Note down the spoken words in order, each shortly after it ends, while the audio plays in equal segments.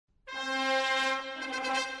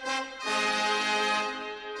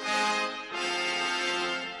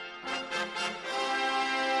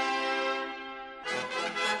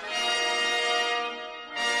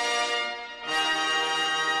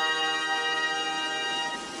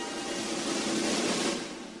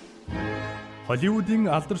Холливуудын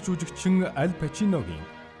алдарч жүжигчин Аль Пачиногийн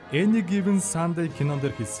Any Given Sunday кинон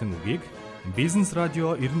дээр хэлсэн үгийг Бизнес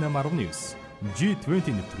радио 98.9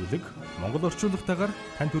 G20 нэвтрүүлэг Монгол орчуулгатаар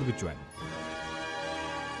танд хүргэж байна.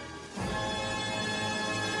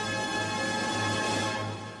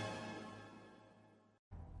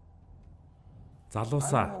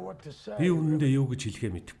 Залуусаа би үнэндээ юу гэж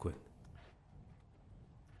хэлэхээ мэдэхгүй байна.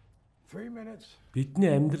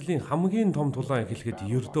 Бидний амьдралын хамгийн том тулаан эхлэхэд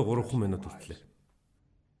ердөө 3 минут болтлоо.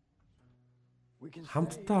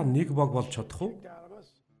 Хамтдаа нэг баг болж чадах уу?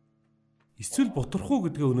 Эсвэл бутрах уу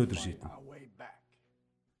гэдгээ өнөөдөр шийднэ.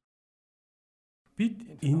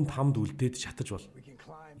 Бид энд хамт үлдээд шатаж бол.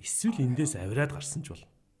 Эсвэл эндээс авираад гарсан ч бол.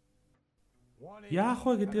 Яах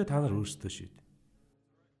вэ гэдгээ та нар өөрсдөө шийд.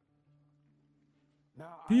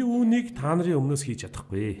 Би үүнийг та нарын өмнөөс хийж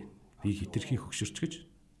чадахгүй. Би хитрхи хөгшөрч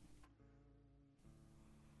гэж.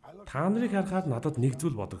 Та нарыг харахад надад нэг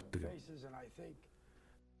зүйл бодогддог.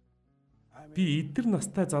 Би эдгээр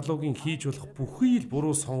настай залуугийн хийж болох бүхий л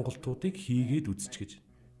буруу сонголтуудыг хийгээд үзэж гэж.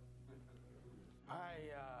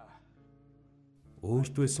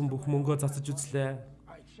 Өөрт байсан бүх мөнгөө засаж үзлээ.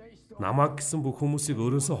 Намайг гэсэн бүх хүмүүсийг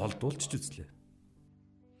өөрөөсөө холдуулж үзлээ.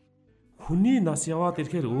 Хүний нас яваад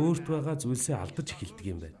ирэхээр өөрт байгаа зүйлсээ алдаж эхэлдэг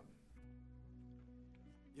юм байна.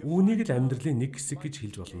 Үүнийг л амьдралын нэг хэсэг гэж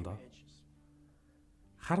хэлж болно доо.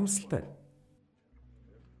 Харамсалтай.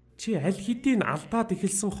 Чи аль хэдийн алдаад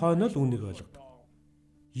эхэлсэн хойно л үүнийг ойлгодог.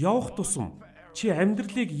 Явах тусам чи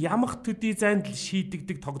амьдралыг ямах төдий зайд л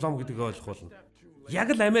шийдэгдэг тоглоом гэдгийг ойлгох болно.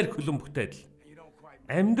 Яг л Америк хөлбөмбөгтэй адил.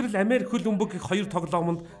 Амьдрал Америк хөлбөмбөгийн хоёр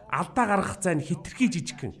тоглоомонд алдаа гаргах зай нь хитрхи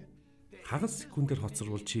жижигхэн. Хагас секундээр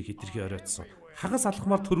хоцорвол чи хитрхи оройтсон. Хагас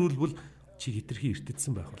алхмаар төрүүлбэл чи хитрхи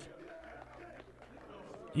эртдсэн байх бол.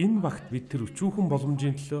 Энэ багт бид тэр өчүүхэн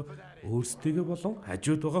боломжийн төлөө өөрсдөө болон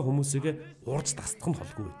хажууд байгаа хүмүүсийгээ урж тасдах нь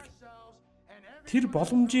холгүй байдаг. Тэр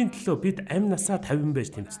боломжийн төлөө бид амь насаа 50 байж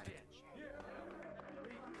тэмцдэг.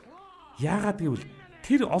 Яагаад гэвэл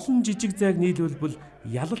тэр олон жижиг зайг нийлүүлбэл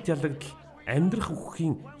ялалт ялагдал амьдрах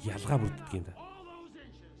үхэхийн ялгаа бүрддэг юм да.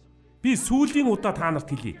 Би сүүлийн удаа та нарт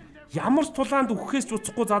хэлье. Ямар ч тулаанд үхэхээс ч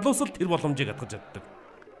уцахгүй залуус л тэр боломжийг хадгаж чаддаг.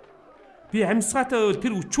 Би амьсгаатай байвал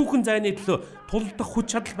тэр өчүүхэн зайны төлөө тулдах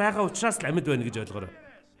хүч чадал байгаа учраас л амьд байна гэж ойлгоорой.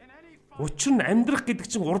 Учир нь амьдрах гэдэг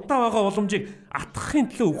чинь урдаа байгаа боломжийг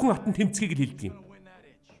атгахын төлөө өхөн атан тэмцгийг л хэлдэг юм.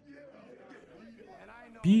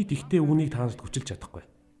 Би тэгтээ үүнийг та нарт хүчилж чадахгүй.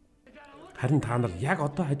 Харин та нар яг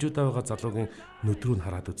одоо хажуудаа байгаа залуугийн нүдрүү нь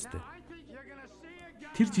хараад үзтээ.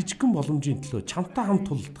 Тэр жижигхэн боломжийн төлөө чамтай хамт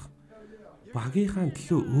тулдах, багийнхаа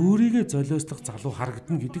төлөө өөрийгөө золиослох залуу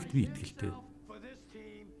харагдана гэдэгт би итгэлтэй.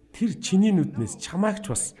 Тэр чиний нүднээс чамаагч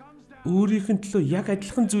бас өөрийнх нь төлөө яг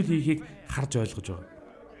адилхан зүйл хийхийг харж ойлгож байгаа.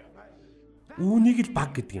 Үүнийг л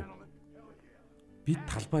баг гэдэг юм. Бид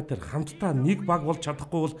талбай дээр хамтдаа нэг баг болж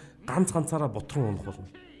чадахгүй бол ганцаараа бутран унах болно.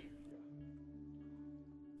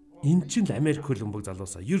 Энэ чинь л Америк хөлбөмбөг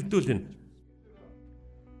залуусаа ердөөл энэ.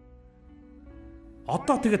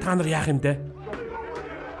 Одоо тэгээ та нар яах юм бэ?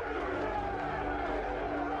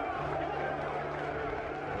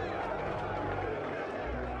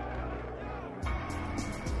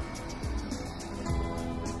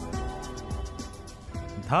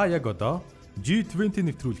 Та яг одоо G20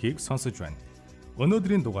 нэвтрүүлгийг сонсож байна.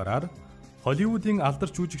 Өнөөдрийн дугаараар Холливуудын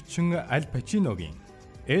алдарч жүжигчин Аль Пачиногийн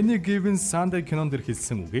Any Given Sunday кинон дээр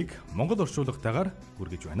хэлсэн үгийг монгол орчуулгатаар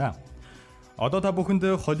хүргэж байна. Одоо та бүхэнд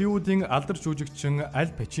Холливуудын алдарч жүжигчин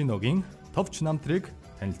Аль Пачиногийн товч намтрыг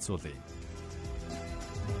танилцуулъя.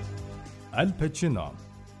 Аль Пачино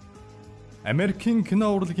Америкийн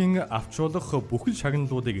кино урлагийн авчруулах бүхэл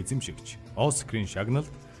шагналуудыг эзэмшигч, Оскарын шагналт,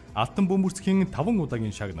 Алтан бөмбөрцөгийн таван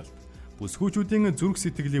удаагийн шагналт, бүсгүйчүүлийн зүрх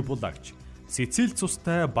сэтгэлийг булаагч, сицили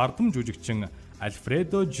цустай бардам жүжигчин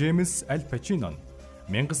Альфредо Жеймс Аль Пачино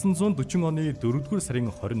 1940 оны 4-р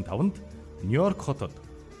сарын 25-нд Нью-Йорк хотод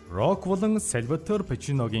рок болон Сальватор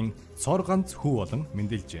Пачиногийн цор ганц хүү болон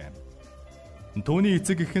мэндэлжээ. Түүний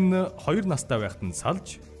эцэг эх нь 2 настай байхад нь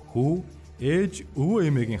салж, хүү, ээж,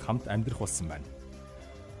 өвөө эмээгийн хамт амьдрах болсон байна.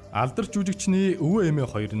 Алдарч жүжигчний өвөө эмээ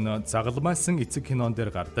хоёр нь загалмайсан эцэг кинон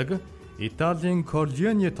дээр гардаг Италийн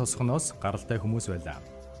Корлеоне тосгоноос гаралтай хүмүүс байлаа.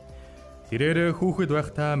 Тэрээр хүүхэд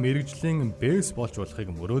байхдаа мэрэгжлийн бейсболч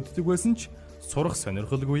болохыг мөрөөддөг байсан ч сурах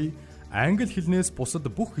сонирхолгүй, англи хэлнээс бусад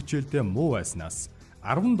бүх хичээлдээ муу байснаас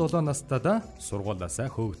 17 настайдаа сургуулиасаа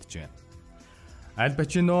хөөгджээ. Аль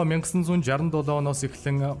Пачино 1967 оноос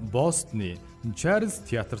эхлэн Бостоны Чарльз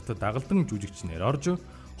театрт дагалдан жүжигчнээр орж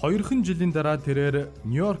 2 жилийн дараа тэрээр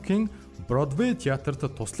Нью-Йоркийн Бродвей театрт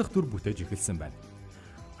туслах дүр бүтээж эхэлсэн байна.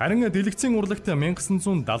 Харин дэлгэцийн урлагт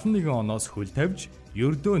 1971 оноос хөл тавьж,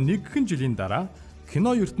 ердөө 1 жилийн дараа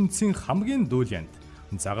кино ертөнцийн хамгийн дүүлэнд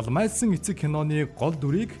загалмайлсан эцэг киноны гол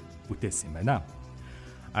дүрийг бүтээсэн юм байна.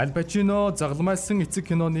 Аль Пачино загалмайлсан эцэг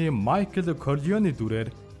киноны Майкл Корлеоны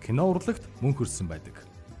дүрээр кино урлагт мөн хөрсөн байдаг.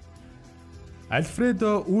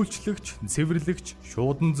 Альфредо үйлчлэгч, цэвэрлэгч,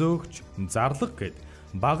 шуудан зөөгч, зарлаг гэд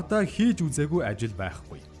багада хийж үзээгүй ажил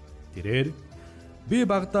байхгүй. Тэрээр би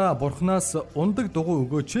багада бурхнаас ундаг дугуй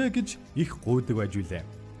өгөөч гэж их гуйдаг байж үлээ.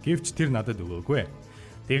 Гэвч тэр надад өгөөгүй.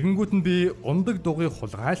 Тэгэнгүүт нь би ундаг дугуйг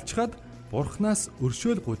хулгайлчхад бурхнаас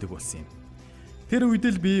өршөөл гуйдаг болсон юм. Тэр үед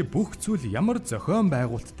л би бүх зүйл ямар зохион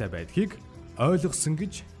байгуулалттай байдгийг ойлгосон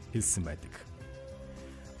гэж хэлсэн байдаг.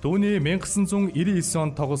 Түүний 1999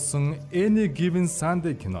 онд тоглосон Any Given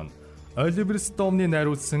Sunday кинон Оливер Стоуны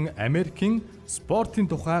найруулсан Америкийн спортын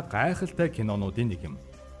тухай гайхалтай кинонуудын нэг юм.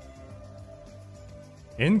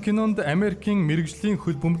 Энэ кинонд Америкийн мэрэгжлийн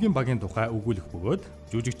хөл бөмбөгийн багийн тухай өгүүлэх бөгөөд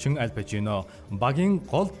жүжигчин Аль Пачино багийн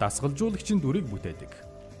гол дасгалжуулагчийн дүрийг бүтээдэг.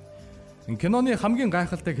 Киноны хамгийн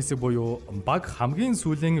гайхалтай хэсэг буюу баг хамгийн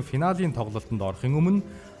сүүлийн финалийн тоглолтод орохын өмнө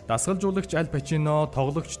дасгалжуулагч Аль Пачино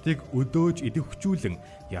тоглогчдыг өдөөж идэвхжүүлэн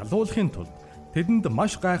ялуулахын тулд тэдэнд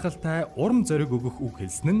маш гайхалтай урам зориг өгөх үг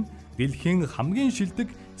хэлсэн нь дэлхийн хамгийн шилдэг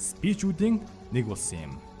спичүүдийн нэг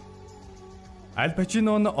болсон юм. Аль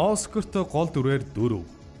Пачино нь Оскарт гол дүрээр 4,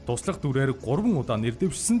 туслах дүрээр 3 удаа нэр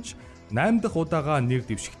дэвшсэн ч 8 дахь удаага нэр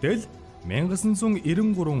дэвшигтэл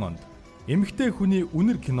 1993 онд эмэгтэй хүний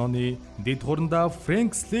үнэр киноны дэд хурандаа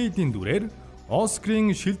Фрэнк Слейдын дүрээр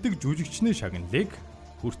Оскарын шилдэг жүжигчний шагналыг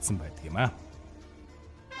хүртсэн байдаг юм а.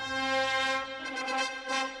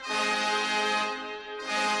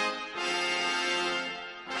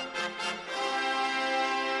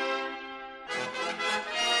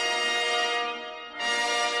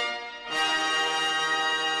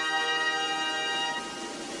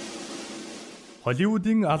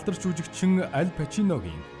 Холливуудын алдарч жүжигчин Аль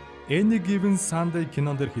Пачиногийн Any Given Sunday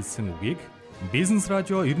кинон дээр хэлсэн үгийг Бизнес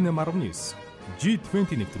радио 98.9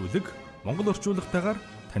 G20 нэвтрүүлэг Монгол орчуулгатайгаар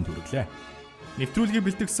танд хүргэлээ. Нэвтрүүлгийг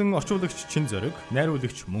бэлтгэсэн орчуулагч Чин Зориг,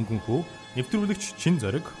 найруулагч Мөнгөн Хүү, нэвтрүүлэгч Чин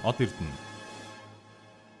Зориг, Од Эрдэнэ.